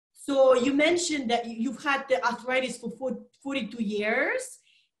So you mentioned that you've had the arthritis for 42 years,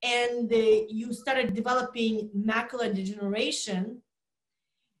 and you started developing macular degeneration.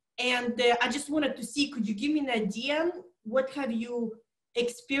 And I just wanted to see, could you give me an idea? What have you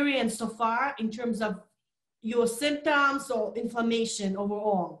experienced so far in terms of your symptoms or inflammation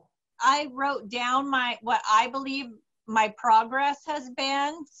overall? I wrote down what I believe my progress has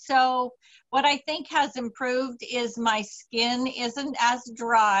been. So what I think has improved is my skin isn't as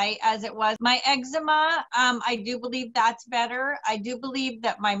dry as it was. My eczema, I do believe that's better. I do believe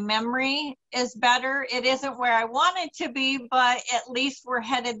that my memory is better. It isn't where I want it to be, but at least we're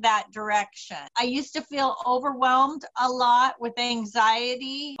headed that direction. I used to feel overwhelmed a lot with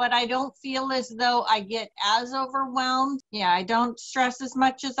anxiety, but I don't feel as though I get as overwhelmed. Yeah, I don't stress as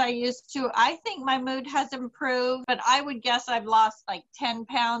much as I used to. I think my mood has improved, but I would guess I've lost like 10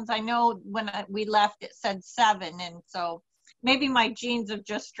 pounds. I know when we left, it said 7. And so maybe my genes have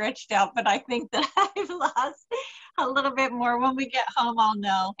just stretched out, but I think that I've lost a little bit more. When we get home, I'll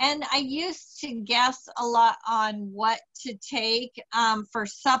know. And I used to guess a lot on what to take for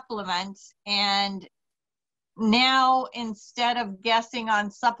supplements. And now, instead of guessing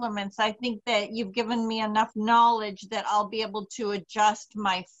on supplements, I think that you've given me enough knowledge that I'll be able to adjust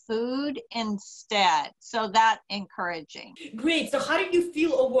my food instead. So that's encouraging. Great. So how do you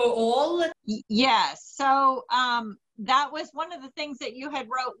feel overall? Yes. So that was one of the things that you had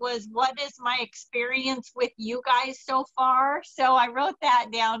wrote was, what is my experience with you guys so far? So I wrote that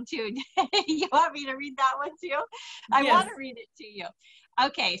down too. You want me to read that one too? I want to read it to you.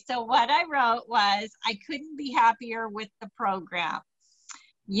 Okay, so what I wrote was, I couldn't be happier with the program.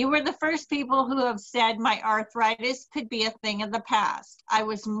 You were the first people who have said my arthritis could be a thing of the past. I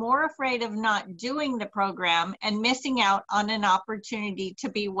was more afraid of not doing the program and missing out on an opportunity to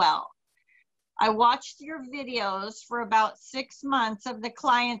be well. I watched your videos for about 6 months of the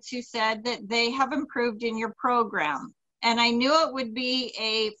clients who said that they have improved in your program. And I knew it would be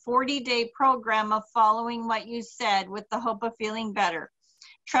a 40-day program of following what you said with the hope of feeling better.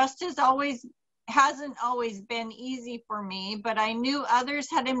 Trust hasn't always been easy for me, but I knew others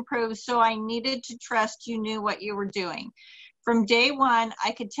had improved, so I needed to trust you knew what you were doing. From day one,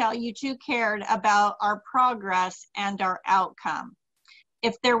 I could tell you two cared about our progress and our outcome.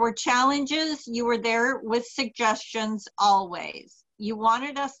 If there were challenges, you were there with suggestions always. You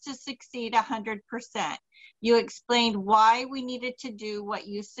wanted us to succeed 100%. You explained why we needed to do what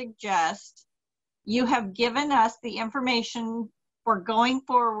you suggest. You have given us the information for going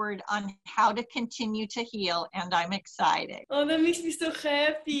forward on how to continue to heal, and I'm excited. Oh, that makes me so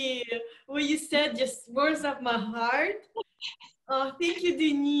happy. What you said just warms up my heart. Oh, thank you,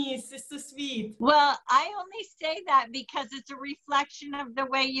 Denise. It's so sweet. Well, I only say that because it's a reflection of the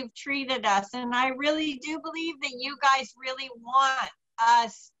way you've treated us. And I really do believe that you guys really want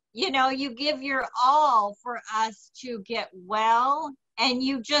us, you give your all for us to get well. And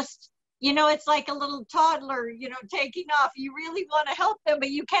you just, it's like a little toddler, taking off. You really want to help them, but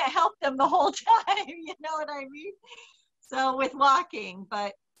you can't help them the whole time. You know what I mean? So with walking,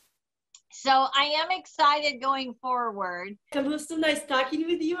 so I am excited going forward. It was so nice talking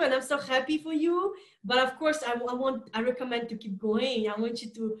with you, and I'm so happy for you. But of course, I recommend to keep going. I want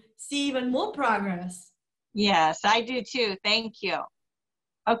you to see even more progress. Yes, I do too. Thank you.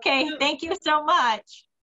 Okay, thank you so much.